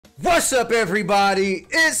What's up, everybody?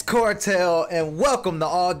 It's Crocodile, and welcome to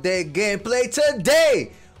All Day Gameplay.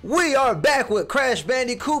 Today, we are back with Crash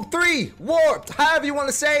Bandicoot 3 Warped, however you want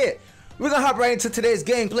to say it. We're gonna hop right into today's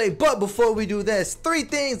gameplay, but before we do this, 3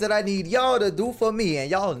 things that I need y'all to do for me,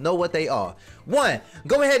 and y'all know what they are. 1,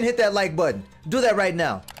 go ahead and hit that like button. Do that right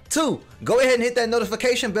now. 2, go ahead and hit that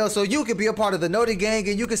notification bell so you can be a part of the Naughty Gang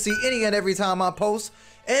and you can see any and every time I post.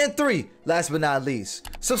 And 3, last but not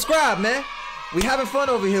least, subscribe, man. We having fun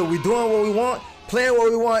over here. We doing what we want, playing what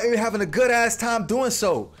we want, and we're having a good ass time doing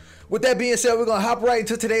so. With that being said, we're gonna hop right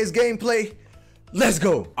into today's gameplay. Let's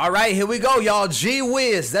go. All right, here we go, y'all. Gee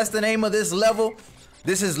whiz, that's the name of this level.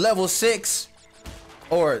 This is level 6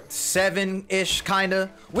 or 7-ish, kinda.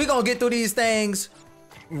 We gonna get through these things.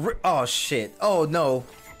 Oh shit. Oh no.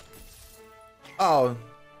 Oh,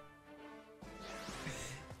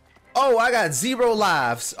 I got 0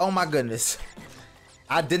 lives. Oh my goodness.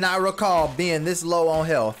 I did not recall being this low on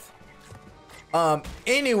health.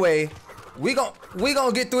 Anyway, we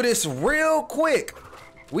gonna get through this real quick.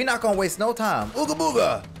 We not gonna waste no time. Ooga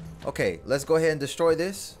booga. Okay, let's go ahead and destroy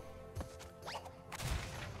this.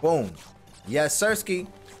 Boom. Yes, Sirski.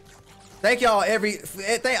 Thank y'all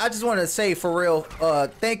I just want to say for real,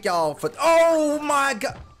 thank y'all for, oh my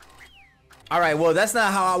god. All right, well, that's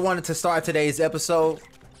not how I wanted to start today's episode.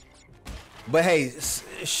 But hey,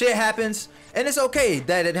 shit happens. And it's okay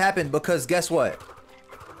that it happened because guess what?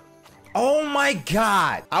 Oh my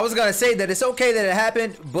god. I was gonna say that it's okay that it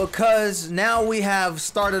happened because now we have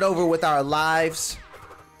started over with our lives.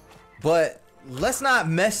 But let's not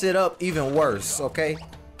mess it up even worse, okay?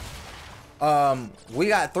 We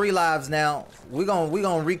got 3 lives now. We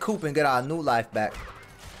gonna recoup and get our new life back.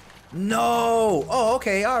 No! Oh,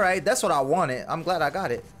 okay, alright. That's what I wanted. I'm glad I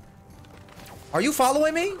got it. Are you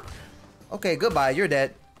following me? Okay, goodbye. You're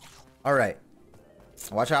dead. Alright.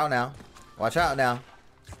 Watch out now. Watch out now.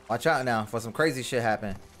 Watch out now for some crazy shit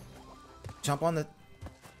happen. Jump on the...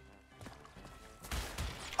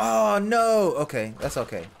 Oh, no. Okay, that's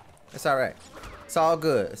okay. It's alright. It's all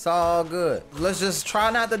good. It's all good. Let's just try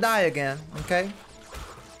not to die again, okay?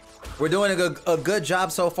 We're doing a good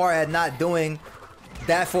job so far at not doing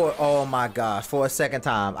that for... Oh, my gosh. For a second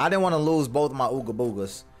time. I didn't want to lose both my Ooga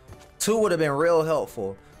Boogas. 2 would have been real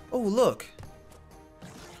helpful. Oh, look.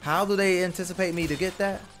 How do they anticipate me to get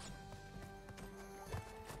that?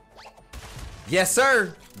 Yes,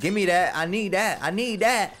 sir. Give me that. I need that. I need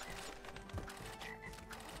that.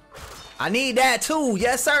 I need that too.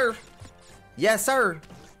 Yes, sir. Yes, sir.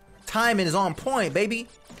 Timing is on point, baby.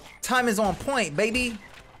 Time is on point, baby.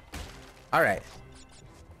 All right.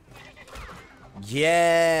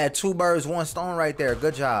 Yeah, 2 birds, 1 stone right there.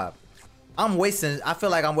 Good job. I feel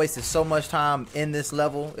like I'm wasting so much time in this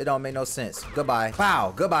level. It don't make no sense. Goodbye.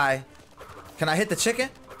 Wow, goodbye. Can I hit the chicken?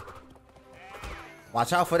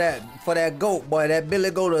 Watch out for that goat, boy. That Billy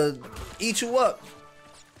goat to eat you up.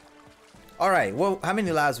 All right, well, how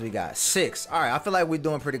many lives we got? 6. All right, I feel like we're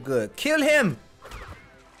doing pretty good. Kill him.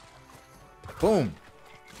 Boom.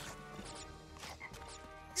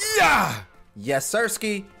 Yeah. Yes,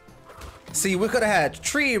 Sirski. See, we could have had a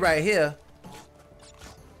tree right here.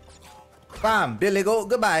 Bam, Billy Goat,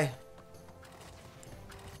 goodbye.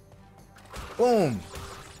 Boom.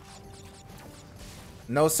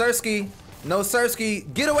 No Sirski. No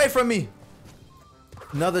Sirski. Get away from me.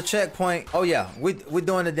 Another checkpoint. Oh yeah, we're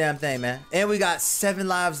doing the damn thing, man. And we got 7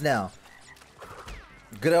 lives now.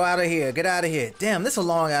 Get out of here. Get out of here. Damn, this is a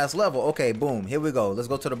long ass level. Okay, boom. Here we go. Let's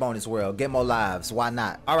go to the bonus world. Get more lives. Why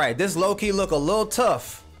not? All right, this low-key look a little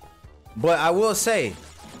tough. But I will say,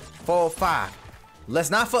 4 or 5. Let's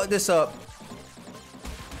not fuck this up.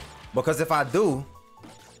 Because if I do,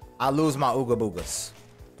 I lose my Ooga Boogas.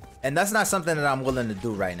 And that's not something that I'm willing to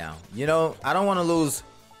do right now. You know, I don't want to lose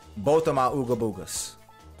both of my Ooga Boogas.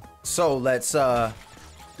 So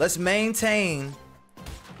let's maintain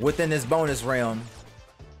within this bonus realm.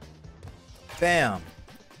 Bam.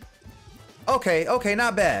 Okay, okay,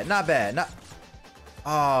 not bad, not bad. Not...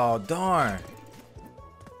 Oh, darn.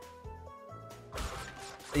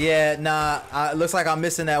 Yeah, nah, it looks like I'm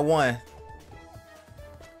missing that 1.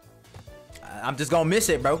 I'm just gonna miss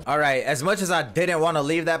it, bro. All right, as much as I didn't want to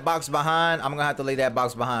leave that box behind, I'm gonna have to leave that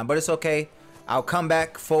box behind, but it's okay. I'll come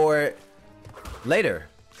back for it later.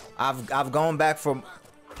 I've gone back for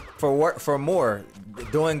more,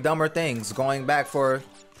 doing dumber things, going back for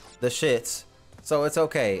the shits. So it's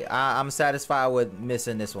okay. I'm satisfied with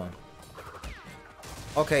missing this one.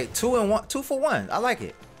 Okay, 2 for 1. I like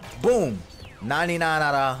it. Boom. 99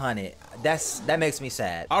 out of 100. That makes me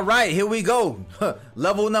sad. All right, here we go.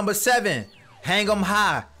 Level number 7. Hang 'em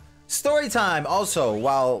high. Story time also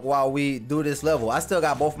while we do this level. I still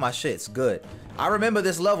got both my shits. Good. I remember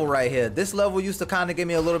this level right here. This level used to kind of give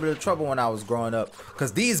me a little bit of trouble when I was growing up.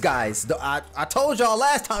 Because these guys, I told y'all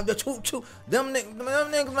last time, them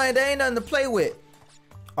niggas, man, they ain't nothing to play with.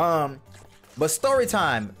 But story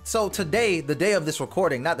time. So today, the day of this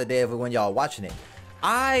recording, not the day of it when y'all watching it,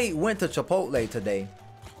 I went to Chipotle today.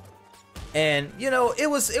 And, you know, it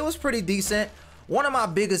was pretty decent. One of my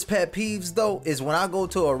biggest pet peeves, though, is when I go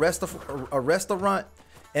to a restaurant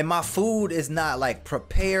and my food is not, like,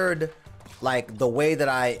 prepared like the way that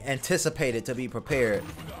I anticipated to be prepared.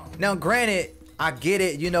 Now, granted, I get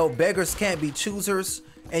it, you know, beggars can't be choosers,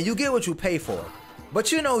 and you get what you pay for.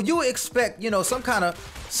 But, you know, you expect, you know,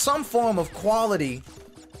 some form of quality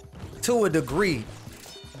to a degree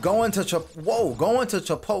going to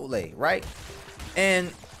Chipotle, right?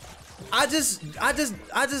 And I just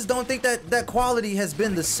don't think that quality has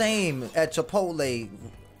been the same at Chipotle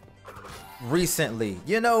recently,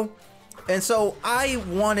 you know? And so I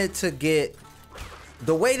wanted to get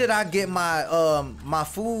the way that I get my my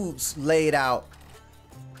foods laid out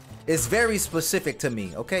is very specific to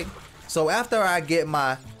me, okay? So after I get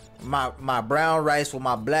my brown rice with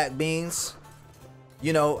my black beans,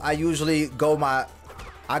 you know, I usually go half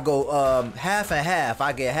and half.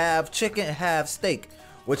 I get half chicken, half steak.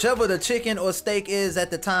 Whichever the chicken or steak is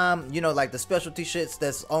at the time, you know, like the specialty shits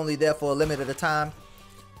that's only there for a limited time,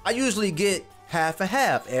 I usually get half and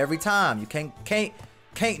half every time. You can't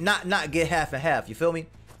not get half and half, you feel me?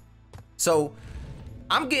 So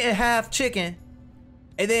I'm getting half chicken,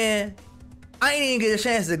 and then I ain't even get a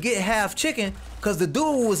chance to get half chicken because the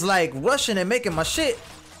dude was like rushing and making my shit,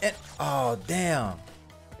 and oh damn,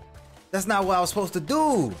 that's not what I was supposed to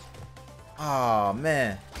do. Oh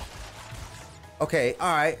man. Okay,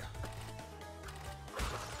 all right.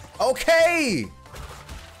 Okay.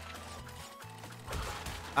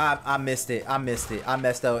 I missed it. I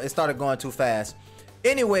messed up. It started going too fast.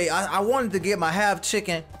 Anyway, I wanted to get my half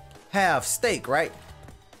chicken, half steak, right?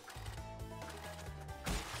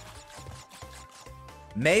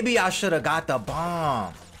 Maybe I should have got the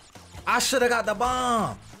bomb.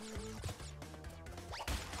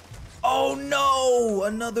 Oh no,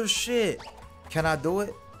 another shit. Can I do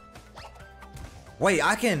it? Wait,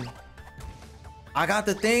 I got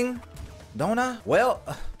the thing, don't I? Well,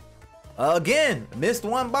 again, missed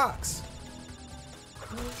one box.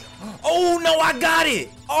 Oh no, I got it.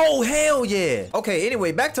 Oh hell yeah. Okay,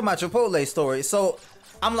 anyway, back to my Chipotle story. So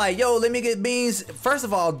I'm like, yo, let me get beans. First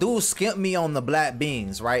of all, dude skimped me on the black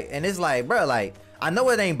beans, right? And it's like, bro, like, I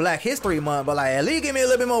know it ain't Black History Month, but like, at least give me a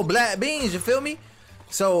little bit more black beans, you feel me?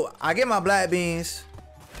 So I get my black beans,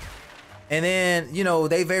 and then, you know,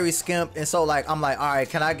 they very skimp, and so like, I'm like, all right,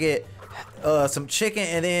 can I get some chicken,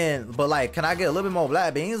 and then, but like, can I get a little bit more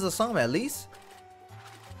black beans or something at least?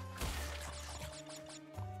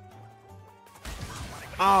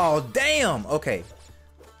 Oh damn. Okay.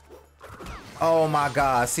 Oh my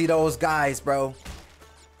god, see those guys, bro.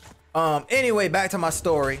 Anyway, back to my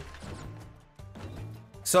story.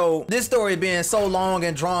 So this story being so long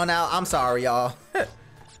and drawn out, I'm sorry, y'all.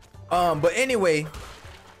 But anyway,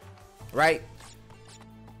 right?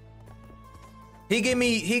 He give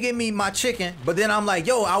me my chicken, but then I'm like,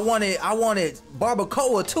 yo, I wanted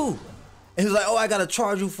barbacoa too. And he's like, oh, I gotta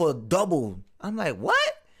charge you for double. I'm like, what?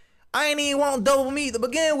 I ain't even want double meat to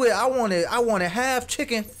begin with. I wanted half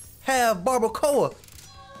chicken, half barbacoa.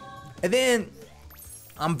 And then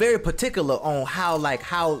I'm very particular on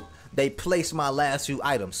how they place my last few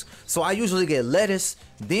items. So I usually get lettuce,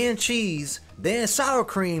 then cheese, then sour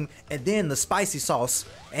cream, and then the spicy sauce.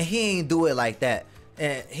 And he ain't do it like that.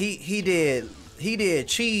 And he did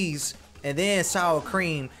cheese, and then sour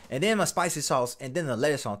cream, and then my spicy sauce, and then the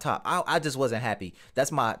lettuce on top. I just wasn't happy.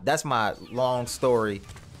 That's my long story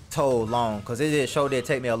told long, because it did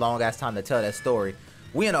take me a long ass time to tell that story.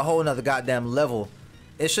 We in a whole nother goddamn level.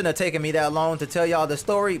 It shouldn't have taken me that long to tell y'all the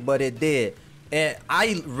story, but it did. And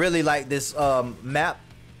I really like this map.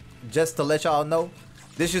 Just to let y'all know,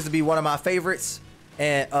 this used to be one of my favorites,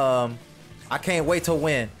 and I can't wait to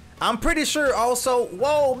win. I'm pretty sure also,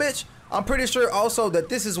 whoa bitch, I'm pretty sure also that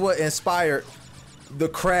this is what inspired the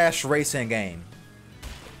Crash racing game,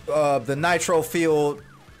 the Nitro Field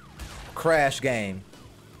Crash game.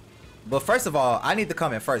 But first of all, I need to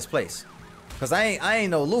come in first place, cause I ain't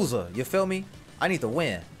no loser. You feel me? I need to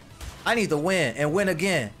win. I need to win and win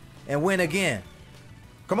again and win again.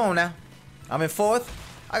 Come on now. I'm in fourth.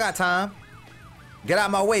 I got time. Get out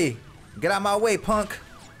my way. Get out my way, punk.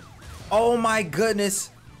 Oh my goodness.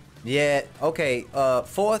 Yeah. Okay.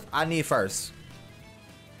 Fourth. I need first.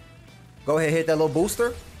 Go ahead. Hit that little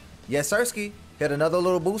booster. Yes, sirski. Hit another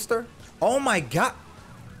little booster. Oh my god.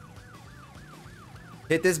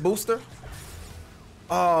 Hit this booster.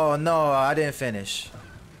 Oh no, I didn't finish.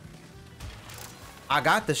 I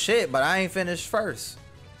got the shit, but I ain't finished first.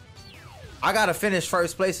 I gotta finish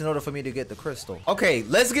first place in order for me to get the crystal. Okay,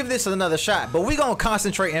 let's give this another shot, but we gonna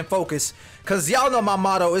concentrate and focus, cause y'all know my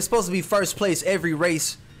motto is supposed to be first place every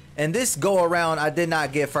race, and this go around I did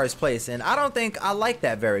not get first place, and I don't think I like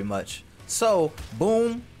that very much. So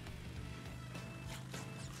boom,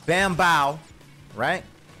 bam, bow, right?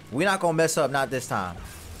 We're not gonna mess up, not this time.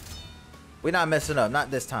 We're not messing up, not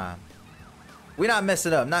this time. We're not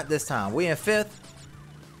messing up, not this time. We in 5th.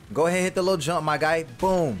 Go ahead, hit the little jump, my guy.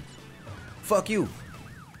 Boom. Fuck you.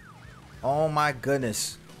 Oh my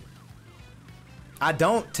goodness. I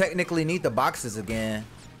don't technically need the boxes again.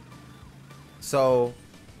 So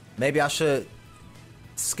maybe I should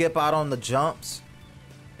skip out on the jumps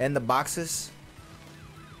and the boxes.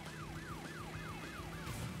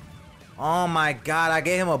 Oh my god, I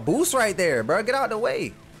gave him a boost right there, bro. Get out of the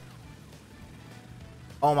way.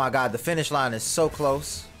 Oh my god, the finish line is so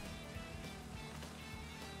close.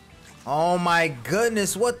 Oh my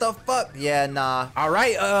goodness, what the fuck? Yeah, nah.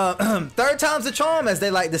 Alright, third time's the charm, as they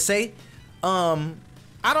like to say. I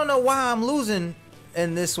don't know why I'm losing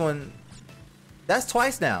in this one. That's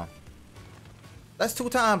twice now. That's 2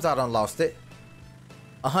 times I done lost it.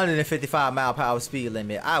 155-mile-per-hour speed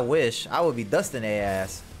limit. I wish I would be dusting their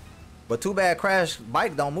ass. But too bad Crash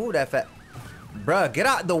bike don't move that fast. Bruh, get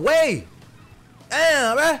out the way.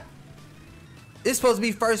 Damn, bruh. It's supposed to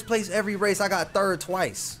be first place every race. I got third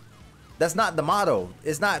twice. That's not the motto.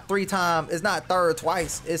 It's not 3 times. It's not third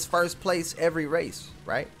twice. It's first place every race,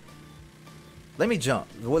 right? Let me jump.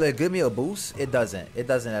 Will it give me a boost? It doesn't. It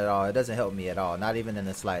doesn't at all. It doesn't help me at all. Not even in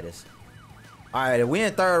the slightest. All right, we're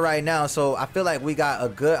in 3rd right now, so I feel like we got a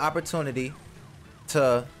good opportunity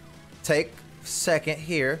to take 2nd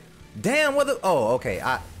here. Damn, what the? Oh, okay.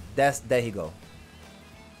 There he go.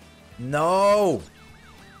 No.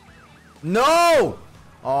 No.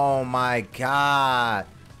 Oh my god.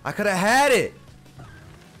 I could have had it.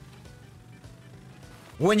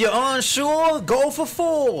 When you're unsure, go for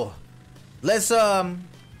full. Let's get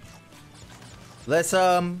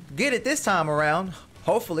it this time around.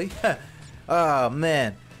 Hopefully. Oh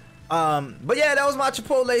man. But yeah, that was my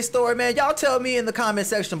Chipotle story, man. Y'all tell me in the comment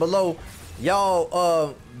section below,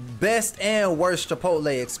 y'all best and worst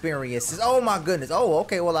Chipotle experiences. Oh my goodness. Oh,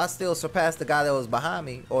 okay. Well, I still surpassed the guy that was behind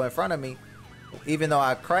me or in front of me, even though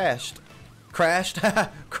I crashed. Crashed.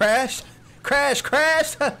 Crashed.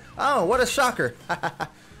 Oh, what a shocker.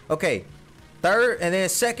 Okay, 3rd and then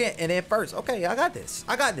 2nd and then 1st. Okay, I got this.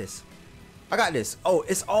 I got this.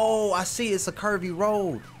 Oh, I see it's a curvy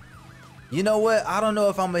road. You know what? I don't know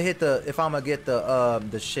if I'm gonna get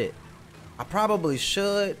the shit. I probably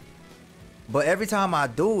should, but every time I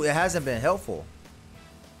do, it hasn't been helpful.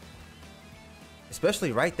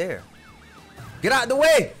 Especially right there. Get out the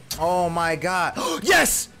way. Oh my god.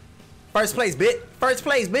 Yes! First place, bit.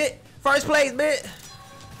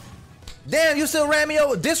 Damn, you still ran me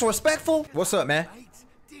over. Disrespectful. What's up, man?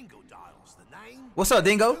 Dingo dials the name. What's up,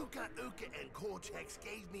 Dingo? Uka and Cortex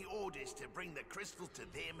gave me orders to bring the crystals to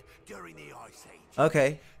them during the Ice Age.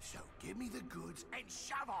 Okay. So give me the goods and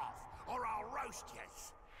shove off, or I'll roast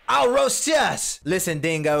yous. I'll roast yes. Listen,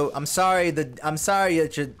 Dingo. I'm sorry that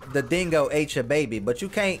the Dingo ate your baby, but you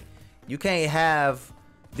can't have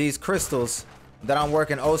these crystals that I'm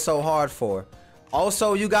working oh so hard for.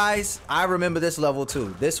 Also, you guys, I remember this level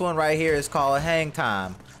too. This one right here is called Hang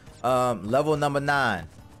Time. Level number 9.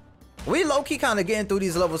 We low-key kind of getting through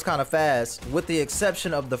these levels kind of fast, with the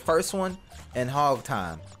exception of the first one and Hog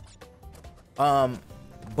Time.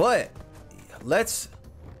 But let's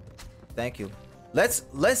thank you.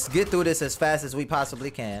 Let's get through this as fast as we possibly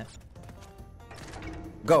can.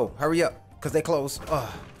 Go, hurry up, cause they close.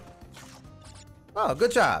 Oh,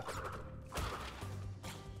 good job.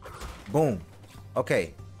 Boom.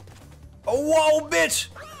 Okay. Oh, whoa, bitch!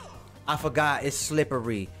 I forgot it's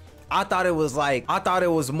slippery. I thought it was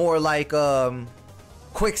more like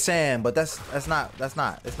quicksand, but that's not.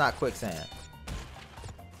 It's not quicksand.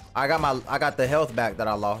 I got the health back that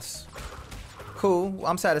I lost. Cool.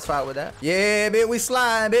 I'm satisfied with that. Yeah, bit. We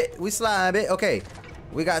slide, bit. Okay.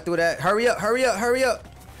 We got through that. Hurry up.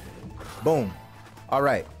 Boom. All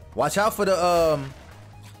right. Watch out for the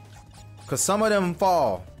cause some of them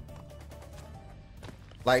fall.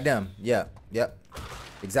 Like them. Yep.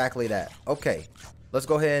 Exactly that. Okay. Let's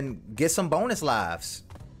go ahead and get some bonus lives.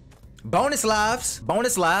 Bonus lives.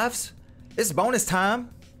 It's bonus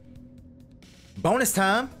time. It's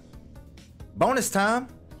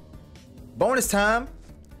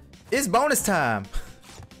bonus time.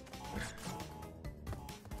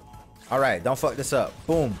 All right, don't fuck this up.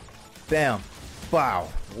 Boom. Bam. Wow.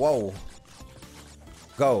 Whoa.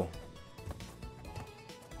 Go.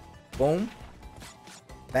 Boom.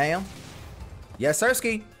 Bam. Yes,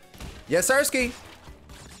 sirski. Yes, sirski.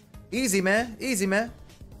 Easy, man. Easy, man.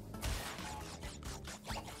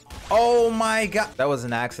 Oh my god. That was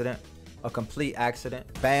an accident. A complete accident.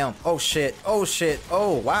 Bam. Oh shit. Oh shit.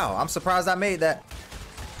 Oh wow. I'm surprised I made that.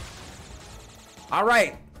 All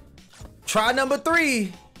right. Try number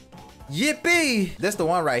 3. Yippee. This the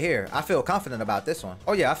one right here. I feel confident about this one.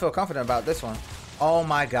 Oh yeah, I feel confident about this one. Oh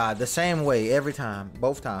my god. The same way every time.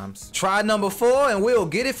 Both times. Try number 4 and we'll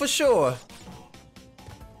get it for sure.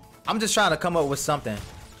 I'm just trying to come up with something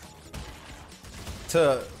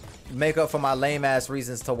to make up for my lame ass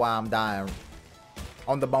reasons to why I'm dying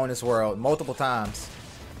on the bonus world multiple times.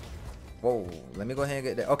 Whoa, let me go ahead and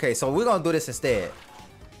get that. Okay, so we're gonna do this instead.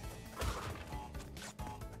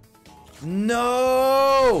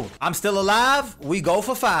 No, I'm still alive. We go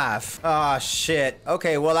for 5. Oh shit.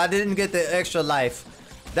 Okay, well I didn't get the extra life.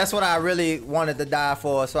 That's what I really wanted to die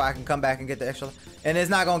for, so I can come back and get the extra life. And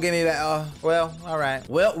it's not gonna give me back. Well, all right.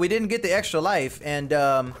 Well, we didn't get the extra life, and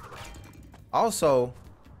also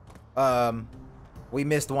we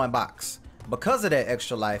missed 1 box because of that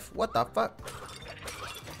extra life. What the fuck?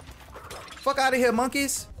 Fuck out of here,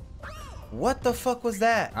 monkeys. What the fuck was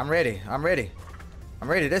that? I'm ready. I'm ready. I'm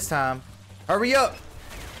ready this time. Hurry up.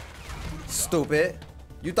 Stupid.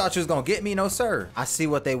 You thought you was gonna get me? No, sir. I see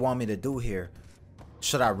what they want me to do here.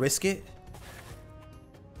 Should I risk it?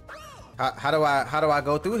 How do I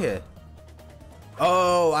go through here?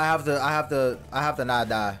 Oh, I have to not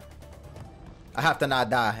die. I have to not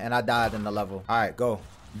die, and I died in the level. All right, go.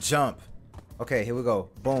 Jump. Okay, here we go.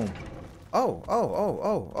 Boom.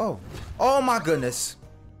 Oh my goodness.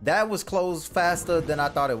 That was closed faster than I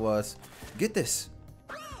thought it was. Get this.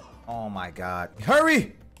 Oh my god.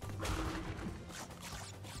 Hurry!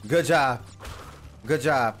 Good job. Good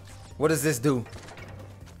job. What does this do?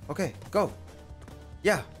 Okay, go.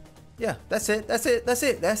 Yeah. Yeah, that's it. That's it. That's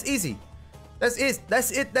it. That's easy. That's it.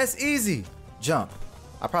 That's it. That's easy. Jump.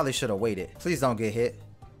 I probably should have waited. Please don't get hit.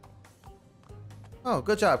 Oh,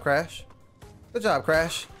 good job, Crash. Good job,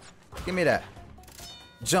 Crash. Give me that.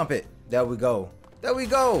 Jump it. There we go. There we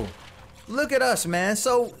go. Look at us, man.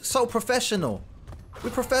 So professional. We're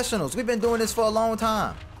professionals. We've been doing this for a long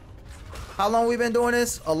time. How long we been doing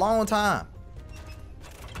this? A long time.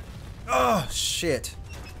 Oh, shit.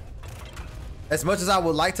 As much as I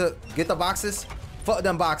would like to get the boxes, fuck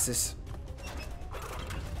them boxes.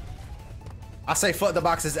 I say fuck the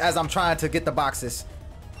boxes as I'm trying to get the boxes.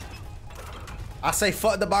 I say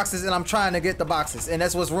fuck the boxes and I'm trying to get the boxes. And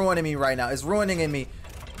that's what's ruining me right now. It's ruining me.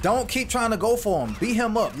 Don't keep trying to go for him. Beat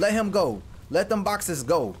him up. Let him go. Let them boxes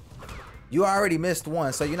go. You already missed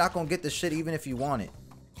 1, so you're not going to get the shit even if you want it.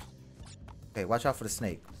 Okay, watch out for the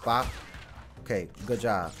snake. Bop. Okay, good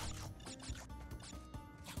job.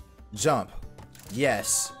 Jump.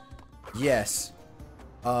 Yes. Yes.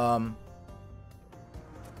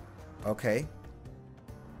 Okay.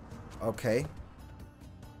 Okay.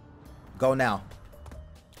 Go now.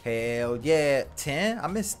 Hell yeah. 10? I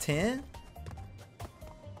missed 10?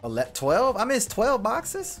 12? I missed 12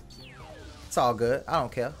 boxes? It's all good. I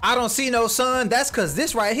don't care. I don't see no sun. That's because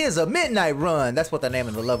this right here is a midnight run. That's what the name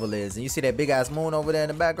of the level is. And you see that big ass moon over there in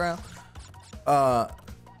the background?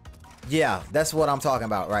 Yeah, that's what I'm talking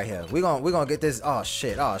about right here. We're gonna get this. Oh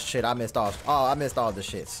shit. Oh shit. I missed all. Oh, I missed all the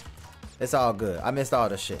shits. It's all good. I missed all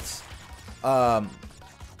the shits.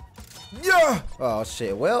 Yeah. Oh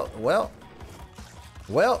shit. Well,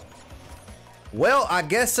 I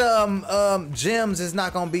guess gems is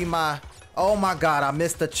not gonna be my. Oh my god, I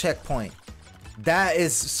missed the checkpoint. That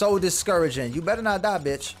is so discouraging. You better not die,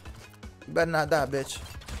 bitch. You better not die, bitch.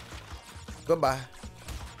 Goodbye.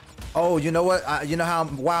 Oh, you know what? You know how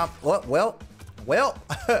I'm, why? Well.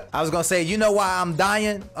 I was gonna say, you know why I'm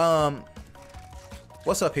dying?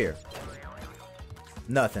 What's up here?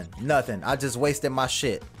 Nothing. I just wasted my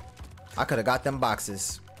shit. I could have got them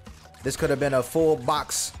boxes. This could have been a full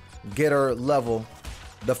box getter level.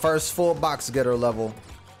 The first full box getter level.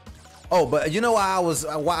 Oh, but you know why I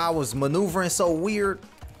was maneuvering so weird?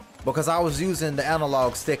 Because I was using the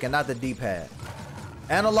analog stick and not the D-pad.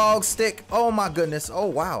 Analog stick, oh my goodness, oh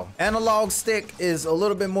wow. Analog stick is a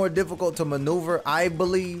little bit more difficult to maneuver, I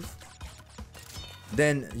believe,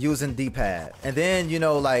 than using D-pad. And then, you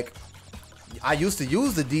know, like, I used to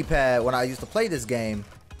use the D-pad when I used to play this game.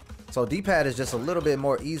 So D-pad is just a little bit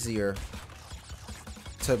more easier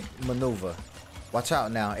to maneuver. Watch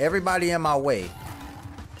out now. Everybody in my way.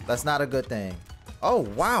 That's not a good thing. Oh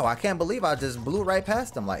wow, I can't believe I just blew right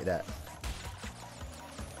past them like that.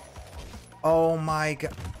 Oh my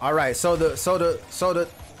god. All right, so this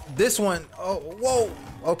one, oh whoa.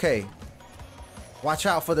 Okay. Watch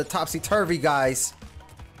out for the topsy-turvy, guys.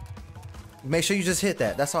 Make sure you just hit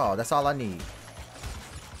that. That's all. That's all I need.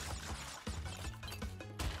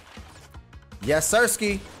 Yes,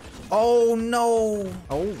 Sirski. Oh, no.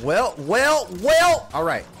 Oh, well. All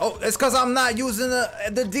right. Oh, it's because I'm not using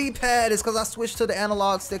the D-pad. It's because I switched to the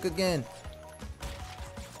analog stick again.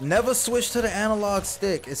 Never switch to the analog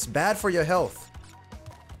stick. It's bad for your health.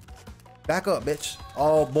 Back up, bitch.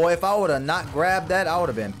 Oh, boy, if I would have not grabbed that, I would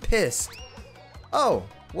have been pissed. Oh,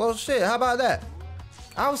 well, shit. How about that?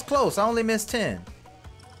 I was close. I only missed 10.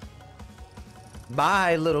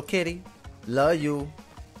 Bye, little kitty. Love you.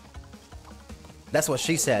 That's what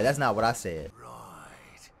she said. That's not what I said.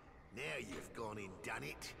 Right. Now you've gone and done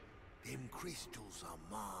it. Them crystals are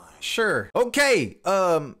mine. Sure. Okay.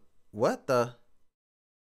 What the?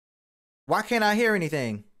 Why can't I hear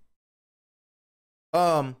anything?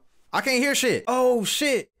 I can't hear shit. Oh,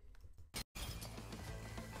 shit.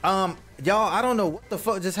 Y'all, I don't know what the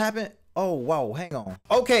fuck just happened. Oh, wow. Hang on.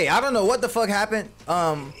 Okay. I don't know what the fuck happened.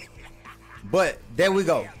 But there we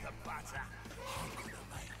go.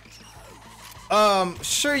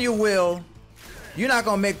 Sure you will. You're not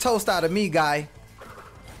gonna make toast out of me, guy.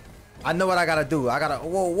 I know what I gotta do. I gotta,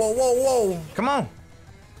 whoa. Come on.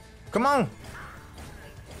 Come on.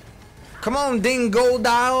 Come on, Dingo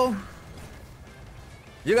dial.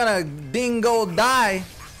 You're gonna Dingo die.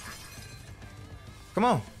 Come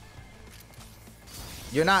on.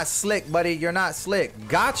 You're not slick, buddy. You're not slick.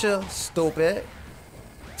 Gotcha, stupid.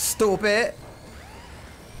 Stupid.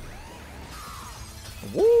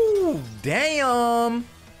 Woo, damn.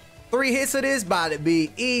 3 hits of this about to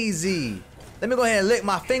be easy. Let me go ahead and lick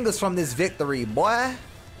my fingers from this victory, boy.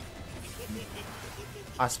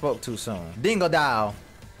 I spoke too soon. Dingo dial.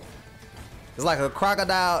 It's like a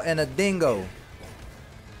crocodile and a dingo.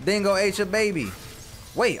 Dingo ate your baby.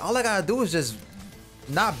 Wait, all I gotta do is just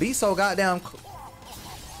not be so goddamn.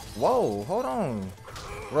 Whoa, hold on.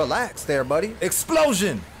 Relax there, buddy.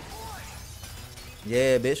 Explosion.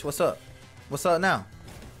 Yeah, bitch. What's up? What's up now?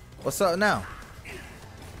 What's up now?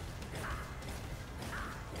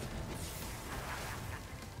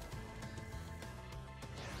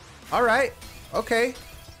 All right. Okay.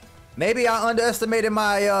 Maybe I underestimated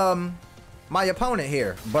my my opponent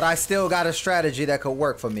here, but I still got a strategy that could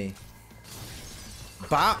work for me.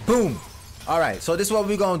 Bop, boom. All right. So this is what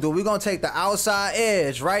we're gonna do. We're gonna take the outside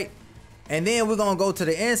edge, right? And then we're gonna go to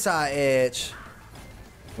the inside edge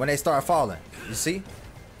when they start falling. You see?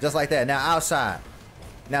 Just like that. Now outside.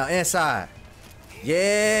 Now inside.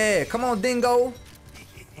 Yeah. Come on, Dingo.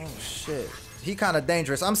 Oh, shit. He kind of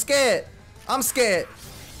dangerous. I'm scared. I'm scared.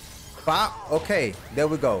 Bop. Okay. There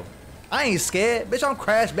we go. I ain't scared. Bitch, I'm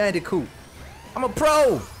Crash Bandicoot. I'm a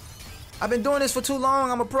pro. I've been doing this for too long.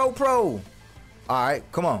 I'm a pro. All right.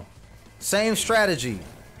 Come on. Same strategy.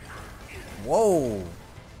 Whoa.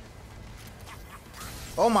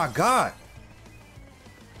 Oh, my God.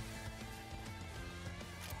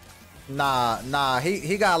 Nah,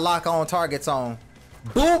 he got lock on targets on.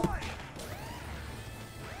 Boop!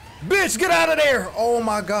 Bitch, get out of there! Oh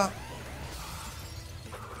my God.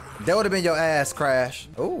 That would have been your ass, Crash.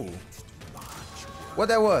 Ooh. What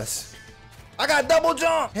that was? I got double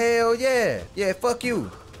jump! Hell yeah. Yeah, fuck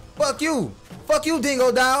you. Fuck you. Fuck you,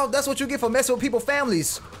 Dingo Dial. That's what you get for messing with people's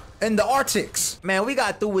families in the Arctics. Man, we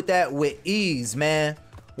got through with that with ease, man.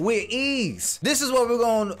 With ease. This is what we're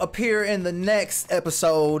gonna appear in the next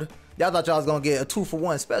episode. Y'all thought y'all was gonna get a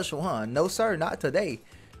 2-for-1 special, huh? No, sir, not today.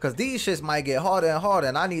 Cause these shits might get harder and harder,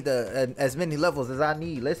 and I need as many levels as I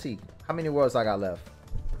need. Let's see. How many worlds I got left?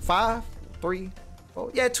 5, 3,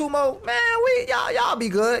 4. Yeah, 2 more. Man, y'all be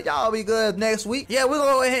good. Y'all be good next week. Yeah, we're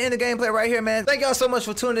gonna go ahead and end the gameplay right here, man. Thank y'all so much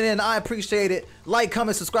for tuning in. I appreciate it. Like,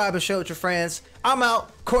 comment, subscribe, and share with your friends. I'm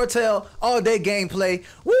out. Cortel, all day gameplay.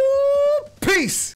 Woo! Peace!